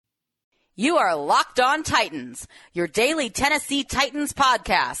You are Locked On Titans, your daily Tennessee Titans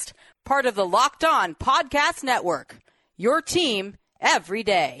podcast, part of the Locked On Podcast Network, your team every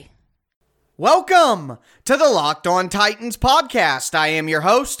day. Welcome to the Locked On Titans podcast. I am your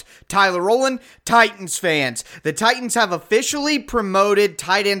host, Tyler Rowland. Titans fans, the Titans have officially promoted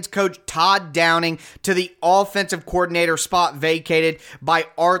tight ends coach Todd Downing to the offensive coordinator spot vacated by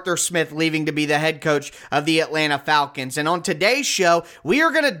Arthur Smith, leaving to be the head coach of the Atlanta Falcons. And on today's show, we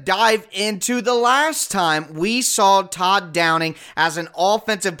are going to dive into the last time we saw Todd Downing as an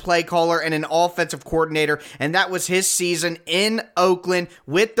offensive play caller and an offensive coordinator, and that was his season in Oakland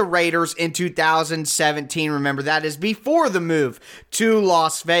with the Raiders in 2017. Remember, that is before the move to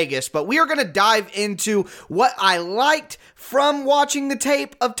Las Vegas. But we are going to dive into what I liked from watching the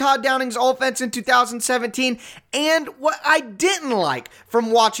tape of Todd Downing's offense in 2017 and what I didn't like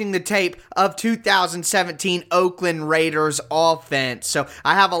from watching the tape of 2017 Oakland Raiders offense. So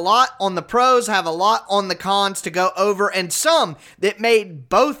I have a lot on the pros, I have a lot on the cons to go over, and some that made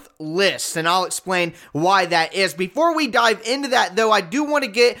both lists, and I'll explain why that is. Before we dive into that, though, I do want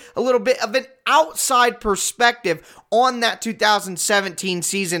to get a little bit of an outside perspective on that 2017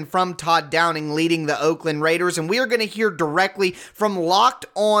 season from Todd Downing leading the Oakland Raiders, and we are going to hear directly from Locked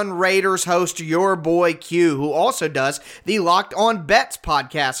On Raiders host your boy Q, who also does the Locked On Bets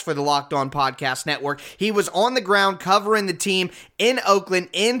podcast for the Locked On Podcast Network. He was on the ground covering the team in Oakland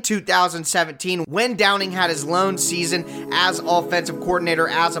in 2017 when Downing had his lone season as offensive coordinator,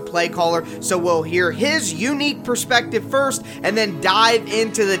 as a play caller. So we'll hear his unique perspective first and then dive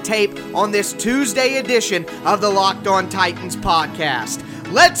into the tape on this Tuesday edition of the Locked On Titans podcast.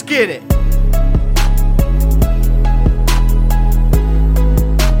 Let's get it.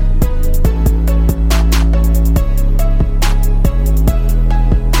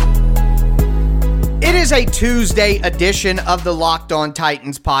 It is a Tuesday edition of the Locked On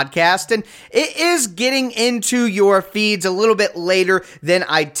Titans podcast, and it is getting into your feeds a little bit later than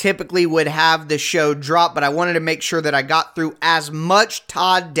I typically would have the show drop, but I wanted to make sure that I got through as much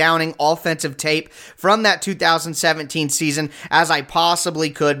Todd Downing offensive tape from that 2017 season as I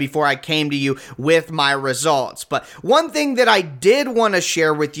possibly could before I came to you with my results. But one thing that I did want to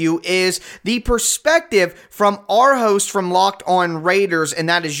share with you is the perspective from our host from Locked On Raiders, and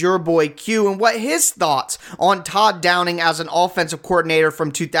that is your boy Q, and what his thoughts on Todd Downing as an offensive coordinator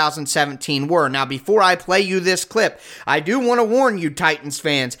from 2017 were. Now, before I play you this clip, I do want to warn you, Titans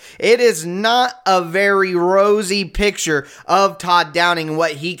fans, it is not a very rosy picture of Todd Downing and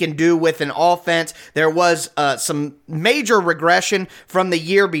what he can do with an offense. There was some major regression from the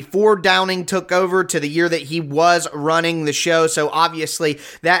year before Downing took over to the year that he was running the show, so obviously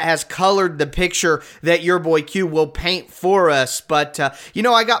that has colored the picture that your boy Q will paint for us. But,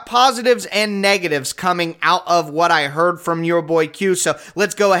 I got positives and negatives coming out of what I heard from your boy Q, so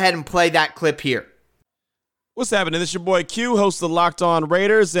let's go ahead and play that clip here. What's happening? This is your boy Q, host of Locked On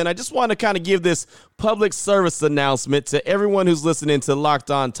Raiders, and I just want to kind of give this public service announcement to everyone who's listening to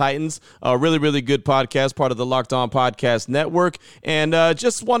Locked On Titans, a really, really good podcast, part of the Locked On Podcast Network, and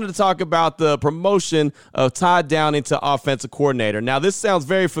just wanted to talk about the promotion of Todd Downing to offensive coordinator. Now, this sounds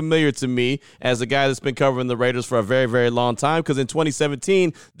very familiar to me as a guy that's been covering the Raiders for a very, very long time, because in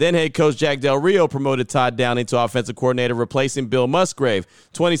 2017, then head coach Jack Del Rio promoted Todd Downing to offensive coordinator, replacing Bill Musgrave.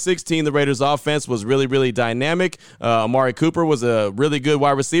 2016, the Raiders offense was really, really dynamic. Amari Cooper was a really good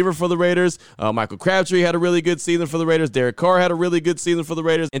wide receiver for the Raiders. Michael Crabtree had a really good season for the Raiders. Derek Carr had a really good season for the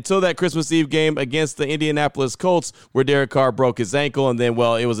Raiders until that Christmas Eve game against the Indianapolis Colts where Derek Carr broke his ankle, and then,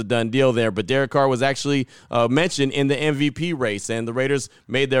 well, it was a done deal there. But Derek Carr was actually mentioned in the MVP race, and the Raiders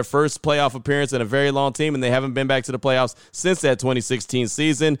made their first playoff appearance in a very long time, and they haven't been back to the playoffs since that 2016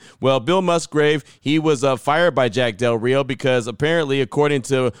 season. Well, Bill Musgrave, he was fired by Jack Del Rio because apparently, according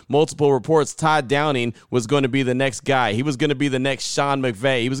to multiple reports, Todd Downing was going to be the next guy. He was going to be the next Sean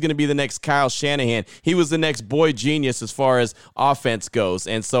McVay. He was going to be the next Kyle Shanahan. He was the next boy genius as far as offense goes.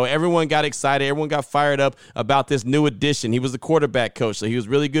 And so everyone got excited. Everyone got fired up about this new addition. He was the quarterback coach, so he was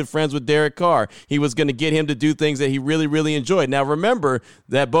really good friends with Derek Carr. He was going to get him to do things that he really, really enjoyed. Now, remember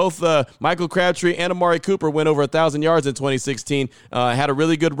that both Michael Crabtree and Amari Cooper went over 1,000 yards in 2016, had a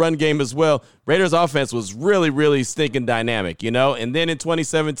really good run game as well. Raiders offense was really, really stinking dynamic, And then in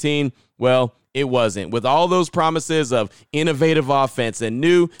 2017, well, it wasn't. With all those promises of innovative offense and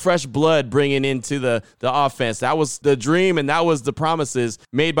new, fresh blood bringing into the offense, that was the dream and that was the promises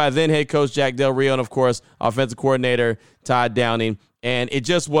made by then head coach Jack Del Rio and, of course, offensive coordinator Todd Downing. And it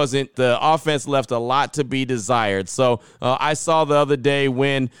just wasn't, the offense left a lot to be desired. So I saw the other day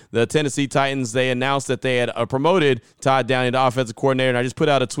when the Tennessee Titans, they announced that they had promoted Todd Downing to offensive coordinator, and I just put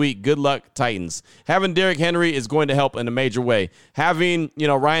out a tweet, good luck, Titans. Having Derrick Henry is going to help in a major way. Having,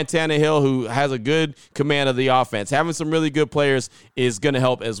 Ryan Tannehill, who has a good command of the offense, having some really good players is going to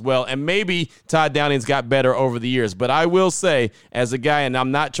help as well. And maybe Todd Downing's got better over the years. But I will say, as a guy, and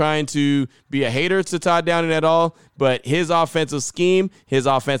I'm not trying to be a hater to Todd Downing at all, but his offensive scheme, his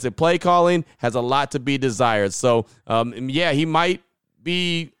offensive play calling has a lot to be desired. So, he might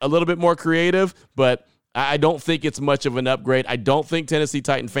be a little bit more creative, but I don't think it's much of an upgrade. I don't think Tennessee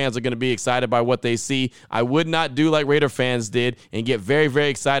Titan fans are going to be excited by what they see. I would not do like Raider fans did and get very, very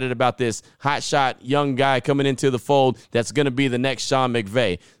excited about this hotshot young guy coming into the fold that's going to be the next Sean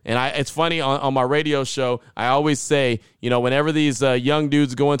McVay. And it's funny, on my radio show, I always say, whenever these young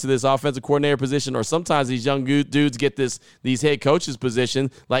dudes go into this offensive coordinator position, or sometimes these young dudes get these head coaches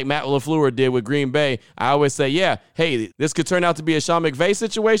position, like Matt LaFleur did with Green Bay, I always say, hey, this could turn out to be a Sean McVay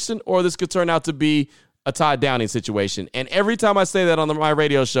situation, or this could turn out to be a Todd Downing situation. And every time I say that on my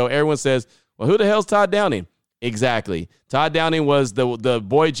radio show, everyone says, well, who the hell's Todd Downing? Exactly. Todd Downing was the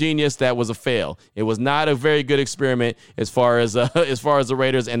boy genius that was a fail. It was not a very good experiment as far as the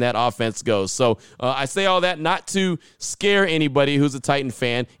Raiders and that offense goes. So I say all that not to scare anybody who's a Titan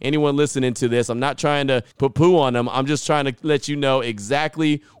fan, anyone listening to this. I'm not trying to put poo on them. I'm just trying to let you know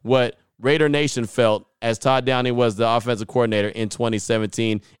exactly what Raider Nation felt as Todd Downing was the offensive coordinator in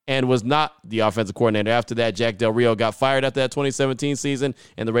 2017 and was not the offensive coordinator. After that, Jack Del Rio got fired after that 2017 season,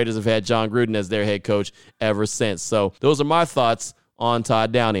 and the Raiders have had John Gruden as their head coach ever since. So those are my thoughts on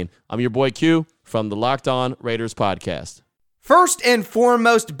Todd Downing. I'm your boy Q from the Locked On Raiders podcast. First and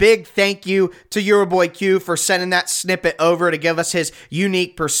foremost, big thank you to your boy Q for sending that snippet over to give us his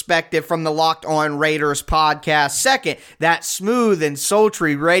unique perspective from the Locked On Raiders podcast. Second, that smooth and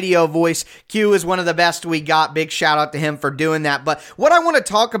sultry radio voice. Q is one of the best we got. Big shout out to him for doing that. But what I want to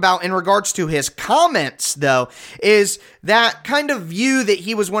talk about in regards to his comments, though, is that kind of view that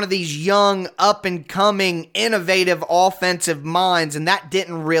he was one of these young, up-and-coming, innovative offensive minds, and that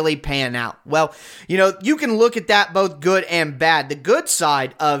didn't really pan out. Well, you can look at that both good and bad. The good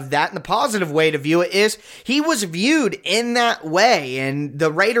side of that, and the positive way to view it, is he was viewed in that way, and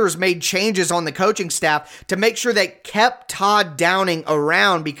the Raiders made changes on the coaching staff to make sure they kept Todd Downing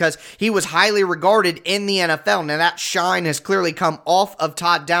around because he was highly regarded in the NFL. Now, that shine has clearly come off of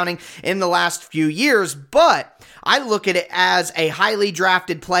Todd Downing in the last few years, but I look at it as a highly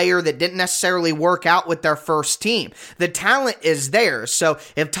drafted player that didn't necessarily work out with their first team. The talent is there. So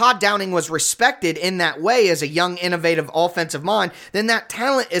if Todd Downing was respected in that way as a young, innovative offensive mind, then that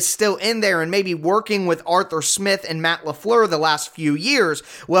talent is still in there, and maybe working with Arthur Smith and Matt LaFleur the last few years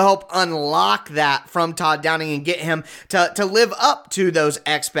will help unlock that from Todd Downing and get him to live up to those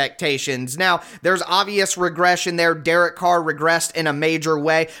expectations. Now, there's obvious regression there. Derek Carr regressed in a major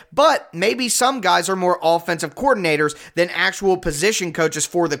way, but maybe some guys are more offensive coordinators than actual position coaches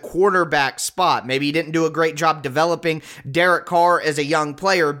for the quarterback spot. Maybe you didn't do a great job developing Derek Carr as a young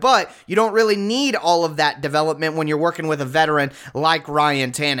player, but you don't really need all of that development when you're working with a veteran like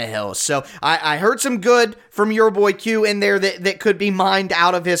Ryan Tannehill. So I heard some good from your boy Q in there that could be mined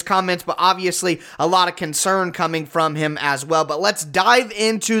out of his comments, but obviously a lot of concern coming from him as well. But let's dive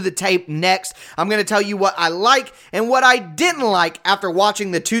into the tape next. I'm going to tell you what I like and what I didn't like after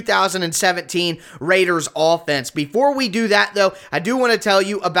watching the 2017 Raiders offense. Before we do that, though, I do want to tell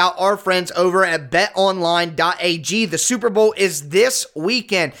you about our friends over at betonline.ag. The Super Bowl is this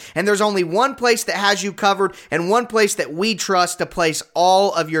weekend, and there's only one place that has you covered and one place that we trust to place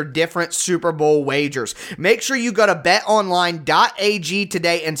all of your different Super Bowl wagers. Make sure you go to betonline.ag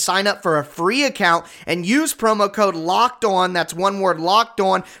today and sign up for a free account and use promo code LOCKEDON, that's one word, locked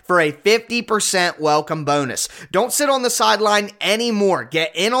on, for a 50% welcome bonus. Don't sit on the sideline anymore.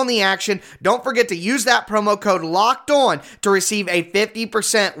 Get in on the action. Don't forget to use that promo code Locked On to receive a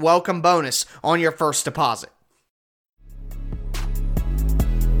 50% welcome bonus on your first deposit.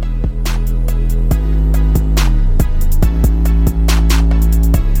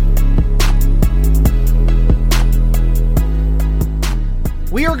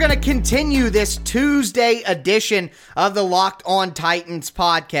 We are going to continue this Tuesday edition of the Locked On Titans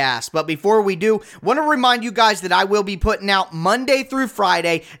podcast. But before we do, I want to remind you guys that I will be putting out Monday through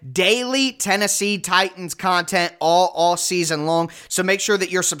Friday daily Tennessee Titans content all season long. So make sure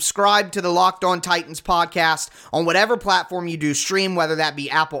that you're subscribed to the Locked On Titans podcast on whatever platform you do stream, whether that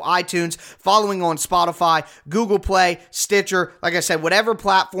be Apple iTunes, following on Spotify, Google Play, Stitcher. Like I said, whatever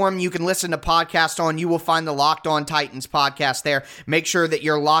platform you can listen to podcasts on, you will find the Locked On Titans podcast there. Make sure that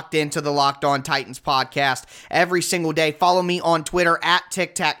you're locked locked into the Locked On Titans podcast every single day. Follow me on Twitter at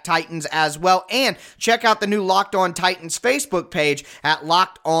TicTacTitans as well. And check out the new Locked On Titans Facebook page at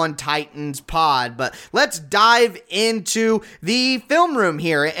Locked On Titans Pod. But let's dive into the film room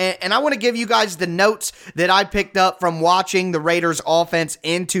here. And I want to give you guys the notes that I picked up from watching the Raiders offense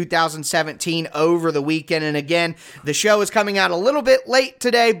in 2017 over the weekend. And again, the show is coming out a little bit late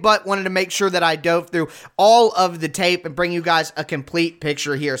today, but wanted to make sure that I dove through all of the tape and bring you guys a complete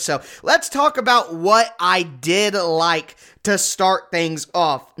picture here. So let's talk about what I did like to start things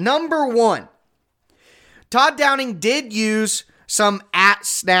off. Number one, Todd Downing did use some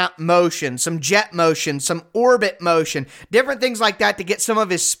at-snap motion, some jet motion, some orbit motion, different things like that to get some of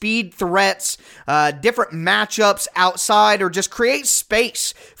his speed threats, different matchups outside, or just create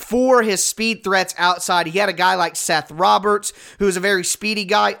space for his speed threats outside. He had a guy like Seth Roberts, who is a very speedy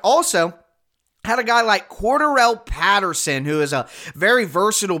guy. Also, had a guy like Cordarrelle Patterson, who is a very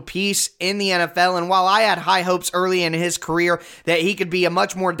versatile piece in the NFL. And while I had high hopes early in his career that he could be a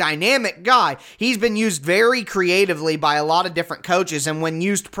much more dynamic guy, he's been used very creatively by a lot of different coaches. And when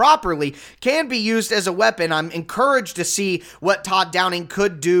used properly, can be used as a weapon. I'm encouraged to see what Todd Downing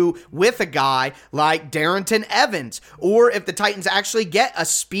could do with a guy like Darrynton Evans. Or if the Titans actually get a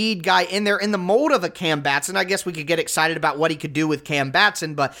speed guy in there in the mold of a Cam Batson, I guess we could get excited about what he could do with Cam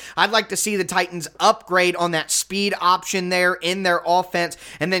Batson. But I'd like to see the Titans upgrade on that speed option there in their offense,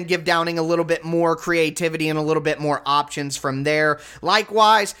 and then give Downing a little bit more creativity and a little bit more options from there.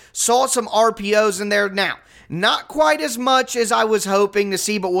 Likewise, saw some RPOs in there. Now, not quite as much as I was hoping to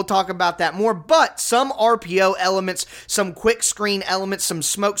see, but we'll talk about that more. But some RPO elements, some quick screen elements, some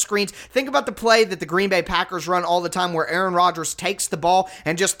smoke screens. Think about the play that the Green Bay Packers run all the time where Aaron Rodgers takes the ball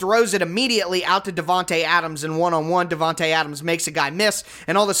and just throws it immediately out to Davante Adams in one-on-one. Davante Adams makes a guy miss,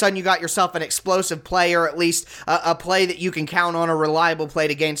 and all of a sudden you got yourself an explosive play, or at least a play that you can count on, a reliable play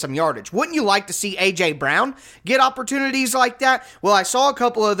to gain some yardage. Wouldn't you like to see A.J. Brown get opportunities like that? Well, I saw a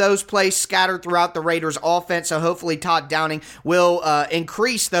couple of those plays scattered throughout the Raiders offense. So hopefully Todd Downing will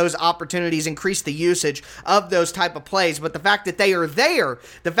increase those opportunities, increase the usage of those type of plays. But the fact that they are there,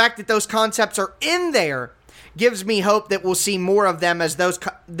 the fact that those concepts are in there, gives me hope that we'll see more of them, as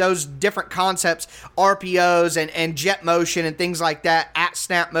those different concepts, RPOs and jet motion and things like that, at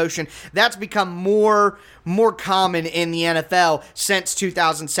snap motion, that's become more common in the NFL since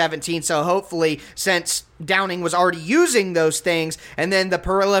 2017. So hopefully, since Downing was already using those things, and then the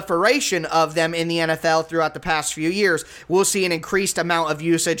proliferation of them in the NFL throughout the past few years, we'll see an increased amount of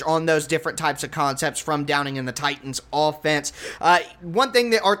usage on those different types of concepts from Downing and the Titans offense. One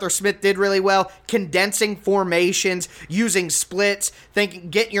thing that Arthur Smith did really well, condensing formations, using splits,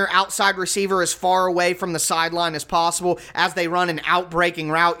 getting your outside receiver as far away from the sideline as possible as they run an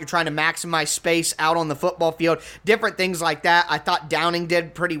out-breaking route. You're trying to maximize space out on the football field, different things like that. I thought Downing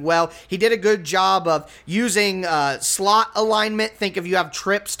did pretty well. He did a good job of using slot alignment. Think if you have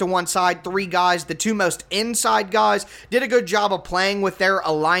trips to one side, three guys, the two most inside guys did a good job of playing with their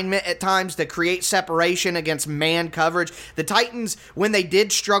alignment at times to create separation against man coverage. The Titans, when they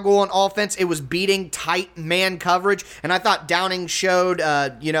did struggle on offense, it was beating tight man coverage, and I thought Downing showed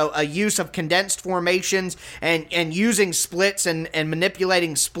a use of condensed formations and using splits and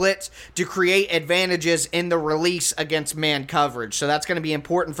manipulating splits to create advantages in the release against man coverage. So that's going to be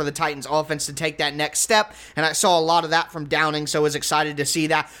important for the Titans offense to take that next step. And I saw a lot of that from Downing, so I was excited to see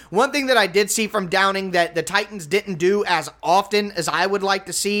that. One thing that I did see from Downing that the Titans didn't do as often as I would like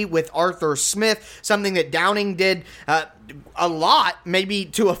to see with Arthur Smith, something that Downing did a lot, maybe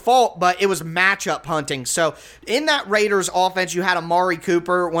to a fault, but it was matchup hunting. So in that Raiders offense, you had Amari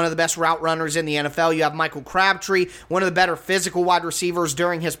Cooper, one of the best route runners in the NFL. You have Michael Crabtree, one of the better physical wide receivers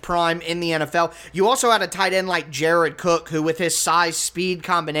during his prime in the NFL. You also had a tight end like Jared Cook, who with his size-speed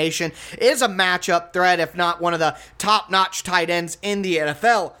combination is a matchup threat, if not one of the top-notch tight ends in the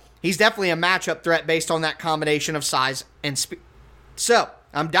NFL. He's definitely a matchup threat based on that combination of size and speed. So,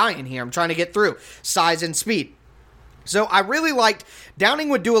 I'm dying here. I'm trying to get through size and speed. So I really liked Downing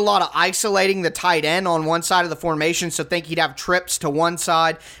would do a lot of isolating the tight end on one side of the formation, so think he'd have trips to one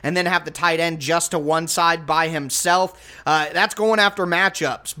side and then have the tight end just to one side by himself. That's going after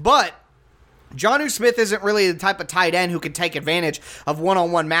matchups. But Jonnu Smith isn't really the type of tight end who can take advantage of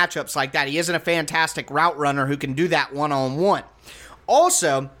one-on-one matchups like that. He isn't a fantastic route runner who can do that one-on-one.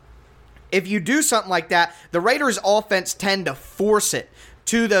 Also, if you do something like that, the Raiders' offense tend to force it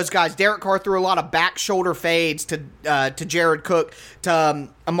to those guys. Derek Carr threw a lot of back shoulder fades to Jared Cook, to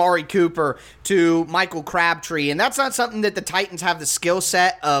Amari Cooper, to Michael Crabtree, and that's not something that the Titans have the skill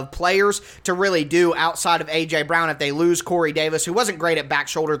set of players to really do outside of A.J. Brown if they lose Corey Davis, who wasn't great at back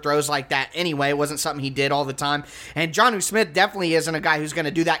shoulder throws like that anyway. It wasn't something he did all the time. And Jonnu Smith definitely isn't a guy who's going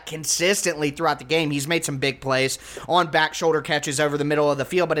to do that consistently throughout the game. He's made some big plays on back shoulder catches over the middle of the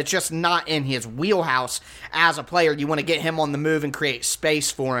field, but it's just not in his wheelhouse as a player. You want to get him on the move and create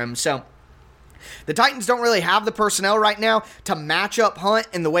space for him. So the Titans don't really have the personnel right now to match up Hunt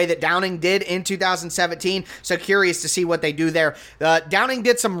in the way that Downing did in 2017, so curious to see what they do there. Downing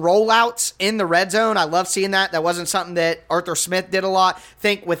did some rollouts in the red zone. I love seeing that. That wasn't something that Arthur Smith did a lot.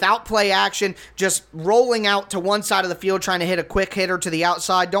 Think without play action, just rolling out to one side of the field, trying to hit a quick hitter to the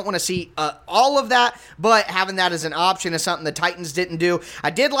outside. Don't want to see all of that, but having that as an option is something the Titans didn't do.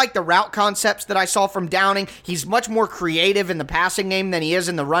 I did like the route concepts that I saw from Downing. He's much more creative in the passing game than he is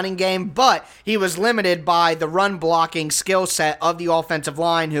in the running game, but he was limited by the run blocking skill set of the offensive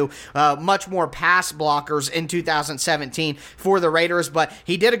line, who much more pass blockers in 2017 for the Raiders, but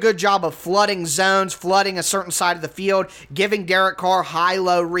he did a good job of flooding zones, flooding a certain side of the field, giving Derek Carr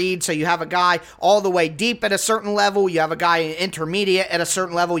high-low read, so you have a guy all the way deep at a certain level, you have a guy intermediate at a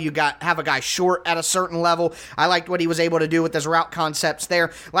certain level, have a guy short at a certain level. I liked what he was able to do with his route concepts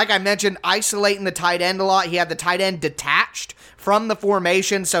there. Like I mentioned, isolating the tight end a lot. He had the tight end detached from the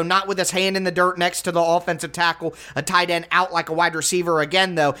formation, so not with his hand in the dirt next to the offensive tackle, a tight end out like a wide receiver.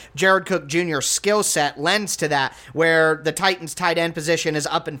 Again, though, Jared Cook Jr.'s skill set lends to that, where the Titans' tight end position is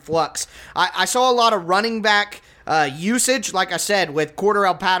up in flux. I saw a lot of running back usage, like I said, with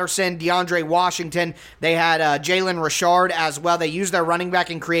Cordarrelle Patterson, DeAndre Washington. They had Jalen Richard as well. They used their running back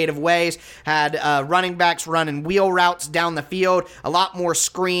in creative ways, had running backs running wheel routes down the field, a lot more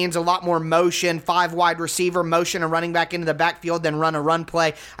screens, a lot more motion, 5 wide receiver motion, a running back into the backfield, then run a run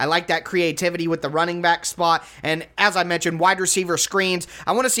play. I like that creativity with the running back spot. And as I mentioned, wide receiver screens.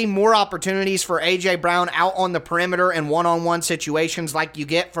 I want to see more opportunities for A.J. Brown out on the perimeter and one-on-one situations like you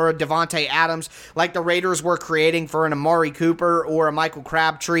get for Devontae Adams, like the Raiders were creating for an Amari Cooper or a Michael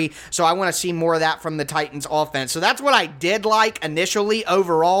Crabtree. So I want to see more of that from the Titans offense. So that's what I did like initially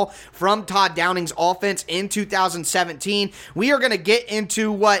overall from Todd Downing's offense in 2017. We are going to get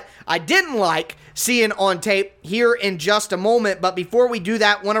into what I didn't like seeing on tape here in just a moment. But before we do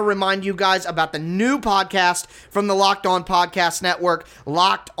that, I want to remind you guys about the new podcast from the Locked On Podcast Network,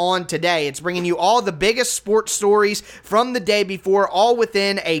 Locked On Today. It's bringing you all the biggest sports stories from the day before, all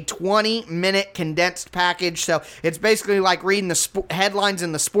within a 20-minute condensed package. So it's basically like reading the headlines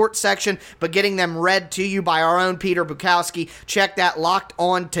in the sports section, but getting them read to you by our own Peter Bukowski. Check that, Locked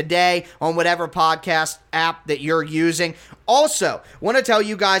On Today, on whatever podcast app that you're using. Also, want to tell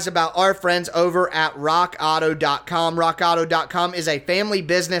you guys about our friends over at RockAuto.com. RockAuto.com is a family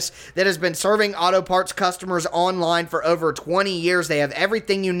business that has been serving auto parts customers online for over 20 years. They have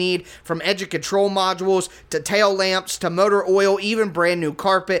everything you need, from engine control modules to tail lamps to motor oil, even brand new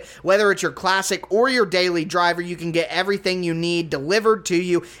carpet. Whether it's your classic or your daily driver, you can get everything you need delivered to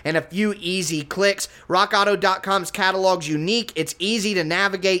you in a few easy clicks. RockAuto.com's catalog's unique. It's easy to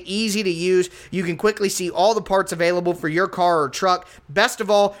navigate, easy to use. You can quickly see all the parts available for your car or truck. Best of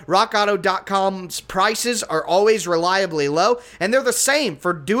all, RockAuto.com's prices are always reliably low, and they're the same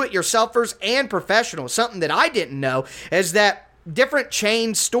for do-it-yourselfers and professionals. Something that I didn't know is that different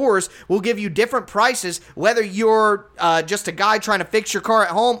chain stores will give you different prices, whether you're just a guy trying to fix your car at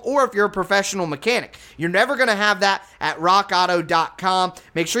home or if you're a professional mechanic. You're never going to have that at RockAuto.com.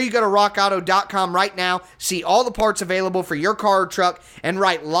 Make sure you go to RockAuto.com right now, see all the parts available for your car or truck, and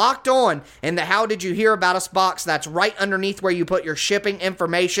write Locked On in the How Did You Hear About Us box. That's right underneath where you put your shipping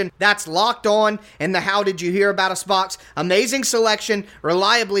information. That's Locked On in the How Did You Hear About Us box. Amazing selection,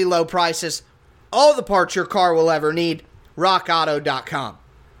 reliably low prices, all the parts your car will ever need. RockAuto.com.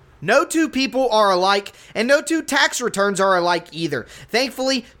 No two people are alike, and no two tax returns are alike either.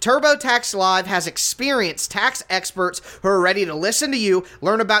 Thankfully, TurboTax Live has experienced tax experts who are ready to listen to you,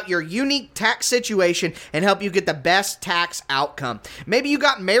 learn about your unique tax situation, and help you get the best tax outcome. Maybe you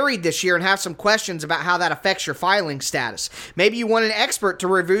got married this year and have some questions about how that affects your filing status. Maybe you want an expert to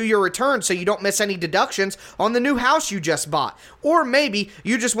review your return so you don't miss any deductions on the new house you just bought. Or maybe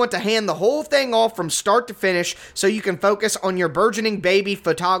you just want to hand the whole thing off from start to finish so you can focus on your burgeoning baby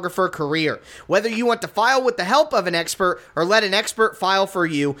photography career. Whether you want to file with the help of an expert or let an expert file for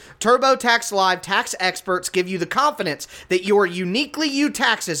you, TurboTax Live tax experts give you the confidence that your uniquely you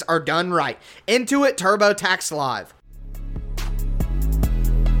taxes are done right. Intuit TurboTax Live.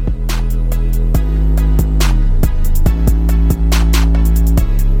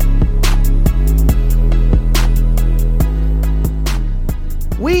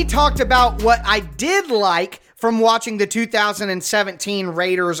 talked about what I did like from watching the 2017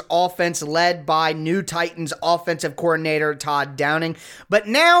 Raiders offense led by new Titans offensive coordinator Todd Downing. But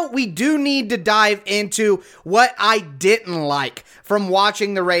now we do need to dive into what I didn't like from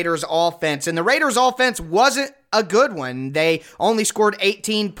watching the Raiders offense. And the Raiders offense wasn't a good one. They only scored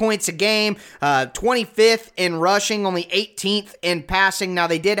 18 points a game, 25th in rushing, only 18th in passing. Now,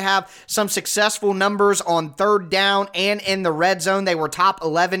 they did have some successful numbers on third down and in the red zone. They were top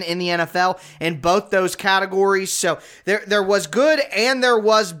 11 in the NFL in both those categories. So there was good and there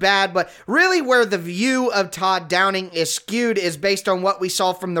was bad, but really where the view of Todd Downing is skewed is based on what we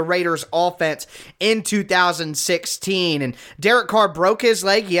saw from the Raiders offense in 2016. And Derek Carr broke his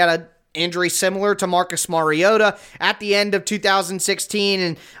leg. He had a injury similar to Marcus Mariota at the end of 2016,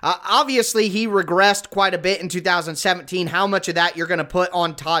 and obviously he regressed quite a bit in 2017. How much of that you're going to put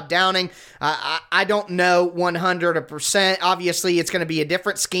on Todd Downing, I don't know 100%. Obviously, it's going to be a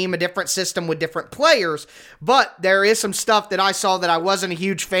different scheme, a different system with different players, but there is some stuff that I saw that I wasn't a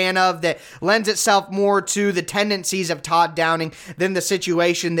huge fan of that lends itself more to the tendencies of Todd Downing than the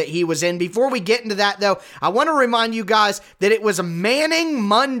situation that he was in. Before we get into that, though, I want to remind you guys that it was a Manning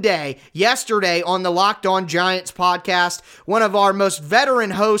Monday yesterday on the Locked On Giants podcast. One of our most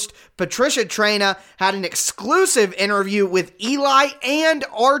veteran hosts, Patricia Traina, had an exclusive interview with Eli and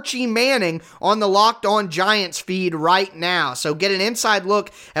Archie Manning on the Locked On Giants feed right now. So get an inside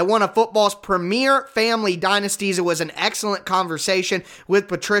look at one of football's premier family dynasties. It was an excellent conversation with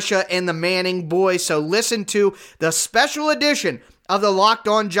Patricia and the Manning boys. So listen to the special edition of the Locked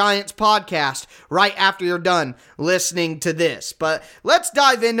On Giants podcast right after you're done listening to this. But let's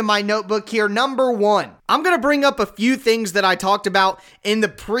dive into my notebook here. Number one, I'm going to bring up a few things that I talked about in the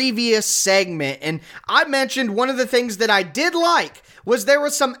previous segment. And I mentioned one of the things that I did like was there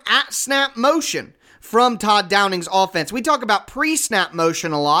was some at-snap motion from Todd Downing's offense. We talk about pre-snap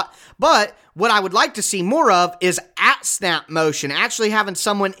motion a lot, but what I would like to see more of is at-snap motion, actually having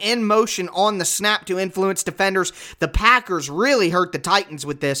someone in motion on the snap to influence defenders. The Packers really hurt the Titans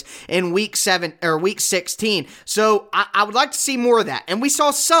with this in week 16. So I would like to see more of that. And we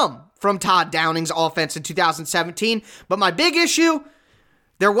saw some from Todd Downing's offense in 2017, but my big issue,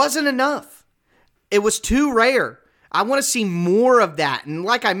 there wasn't enough. It was too rare. I want to see more of that. And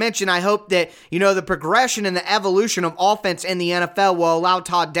like I mentioned, I hope that, the progression and the evolution of offense in the NFL will allow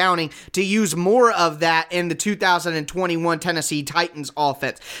Todd Downing to use more of that in the 2021 Tennessee Titans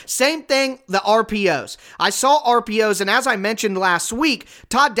offense. Same thing, the RPOs. I saw RPOs, and as I mentioned last week,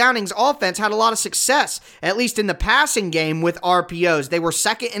 Todd Downing's offense had a lot of success, at least in the passing game with RPOs. They were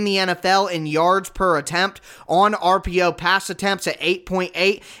second in the NFL in yards per attempt on RPO pass attempts at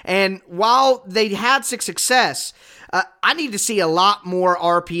 8.8. And while they had success, I need to see a lot more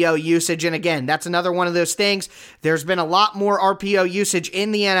RPO usage. And again, that's another one of those things. There's been a lot more RPO usage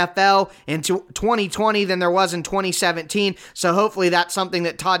in the NFL in 2020 than there was in 2017. So hopefully that's something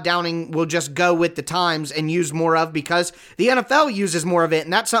that Todd Downing will just go with the times and use more of, because the NFL uses more of it.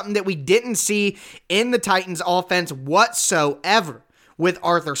 And that's something that we didn't see in the Titans offense whatsoever with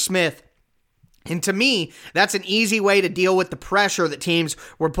Arthur Smith. And to me, that's an easy way to deal with the pressure that teams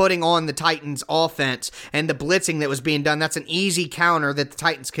were putting on the Titans offense and the blitzing that was being done. That's an easy counter that the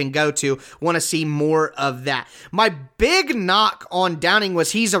Titans can go to. Want to see more of that. My big knock on Downing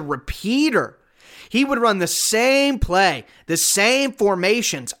was he's a repeater. He would run the same play, the same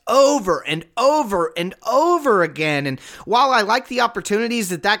formations over and over and over again. And while I like the opportunities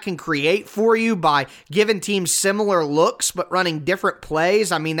that can create for you by giving teams similar looks but running different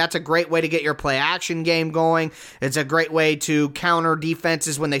plays, I mean, that's a great way to get your play action game going. It's a great way to counter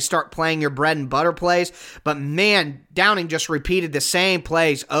defenses when they start playing your bread and butter plays. But man, Downing just repeated the same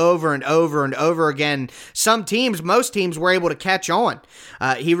plays over and over and over again. Most teams were able to catch on.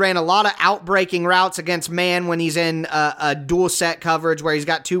 He ran a lot of outbreaking routes against man when he's in a dual set coverage where he's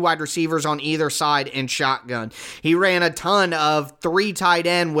got two wide receivers on either side in shotgun. He ran a ton of 3 tight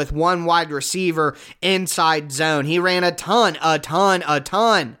end with 1 wide receiver inside zone. He ran a ton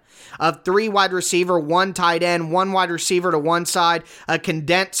of 3 wide receiver, 1 tight end, 1 wide receiver to one side, a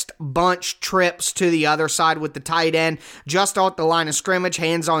condensed bunch trips to the other side with the tight end just off the line of scrimmage,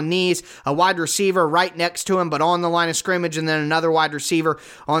 hands on knees, a wide receiver right next to him but on the line of scrimmage, and then another wide receiver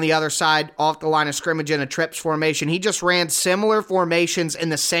on the other side off the line of scrimmage in a trips formation. He just ran similar formations in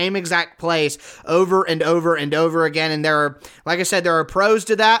the same exact place over and over and over again, and there are pros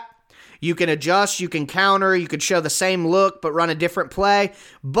to that. You can adjust, you can counter, you could show the same look but run a different play.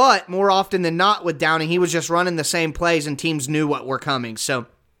 But more often than not with Downing, he was just running the same plays and teams knew what were coming. So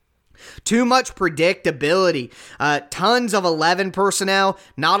Too much predictability. Tons of 11 personnel,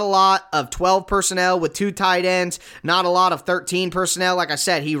 not a lot of 12 personnel with 2 tight ends, not a lot of 13 personnel. Like I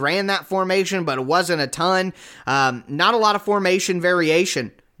said, he ran that formation, but it wasn't a ton. Not a lot of formation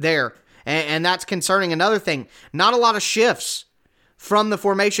variation there, and that's concerning. Another thing, not a lot of shifts from the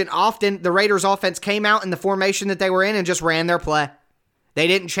formation. Often, the Raiders offense came out in the formation that they were in and just ran their play. They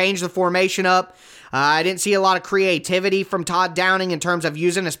didn't change the formation up. I didn't see a lot of creativity from Todd Downing in terms of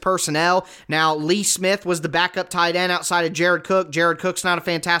using his personnel. Now, Lee Smith was the backup tight end outside of Jared Cook. Jared Cook's not a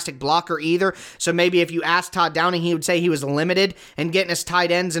fantastic blocker either, so maybe if you asked Todd Downing, he would say he was limited in getting his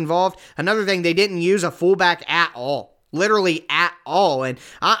tight ends involved. Another thing, they didn't use a fullback at all. Literally at all. And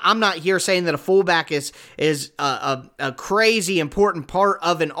I'm not here saying that a fullback is a crazy important part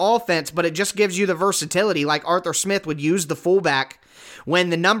of an offense, but it just gives you the versatility. Like Arthur Smith would use the fullback when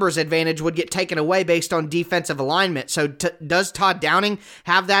the numbers advantage would get taken away based on defensive alignment. So does Todd Downing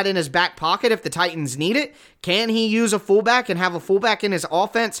have that in his back pocket if the Titans need it? Can he use a fullback and have a fullback in his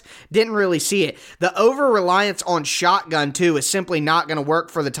offense? Didn't really see it. The over-reliance on shotgun, too, is simply not going to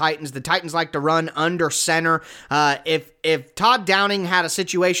work for the Titans. The Titans like to run under center. If Todd Downing had a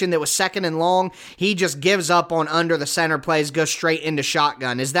situation that was second and long, he just gives up on under the center plays, goes straight into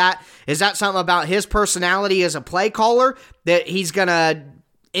shotgun. Is that something about his personality as a play caller that he's going to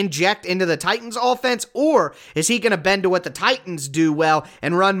inject into the Titans offense, or is he going to bend to what the Titans do well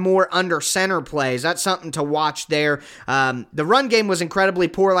and run more under center plays? That's something to watch there. The run game was incredibly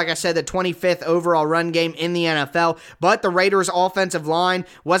poor. Like I said, the 25th overall run game in the NFL, but the Raiders offensive line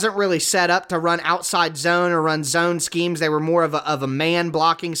wasn't really set up to run outside zone or run zone schemes. They were more of a man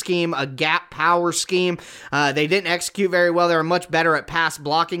blocking scheme, a gap power scheme. They didn't execute very well. They were much better at pass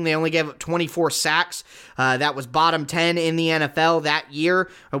blocking. They only gave up 24 sacks. That was bottom 10 in the NFL that year.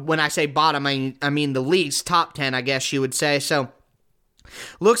 When I say bottom, I mean the least, top 10, I guess you would say. So,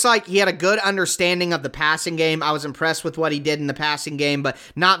 looks like he had a good understanding of the passing game. I was impressed with what he did in the passing game, but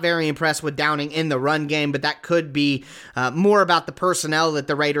not very impressed with Downing in the run game. But that could be more about the personnel that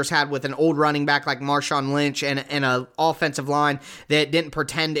the Raiders had with an old running back like Marshawn Lynch and an offensive line that didn't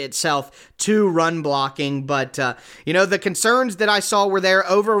pretend itself to run blocking. But, the concerns that I saw were there.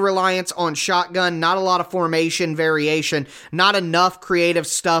 Over-reliance on shotgun, not a lot of formation variation, not enough creative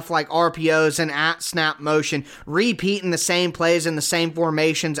stuff like RPOs and at-snap motion, repeating the same plays in the same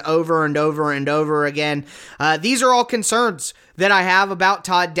formations over and over and over again. These are all concerns that I have about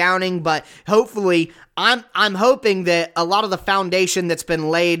Todd Downing, but hopefully I'm hoping that a lot of the foundation that's been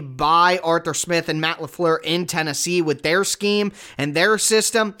laid by Arthur Smith and Matt LaFleur in Tennessee with their scheme and their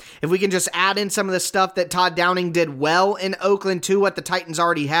system, if we can just add in some of the stuff that Todd Downing did well in Oakland to what the Titans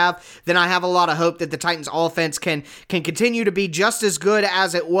already have, then I have a lot of hope that the Titans offense can continue to be just as good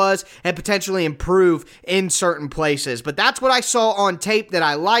as it was and potentially improve in certain places. But that's what I saw on tape that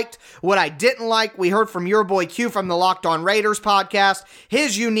I liked. What I didn't like, we heard from your boy Q from the Locked On Raiders podcast,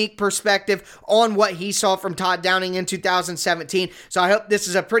 his unique perspective on what he saw from Todd Downing in 2017. So I hope this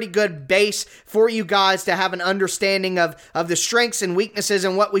is a pretty good base for you guys to have an understanding of the strengths and weaknesses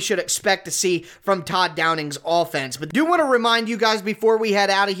and what we should expect to see from Todd Downing's offense. But do want to remind you guys before we head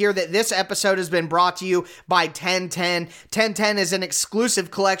out of here that this episode has been brought to you by 1010. 1010 is an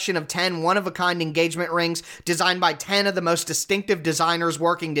exclusive collection of 10 one-of-a-kind engagement rings designed by 10 of the most distinctive designers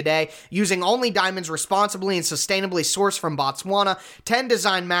working today, using only diamonds responsibly and sustainably sourced from Botswana. 10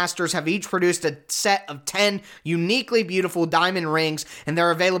 design masters have each produced a set of 10 uniquely beautiful diamond rings, and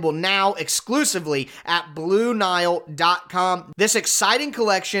they're available now exclusively at BlueNile.com. This exciting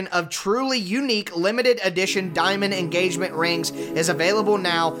collection of truly unique limited edition diamond engagement rings is available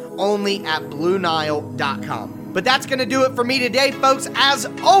now only at BlueNile.com. But that's going to do it for me today, folks. As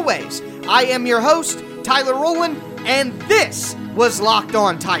always, I am your host, Tyler Rowland, and this was Locked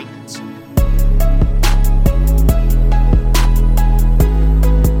On Titans.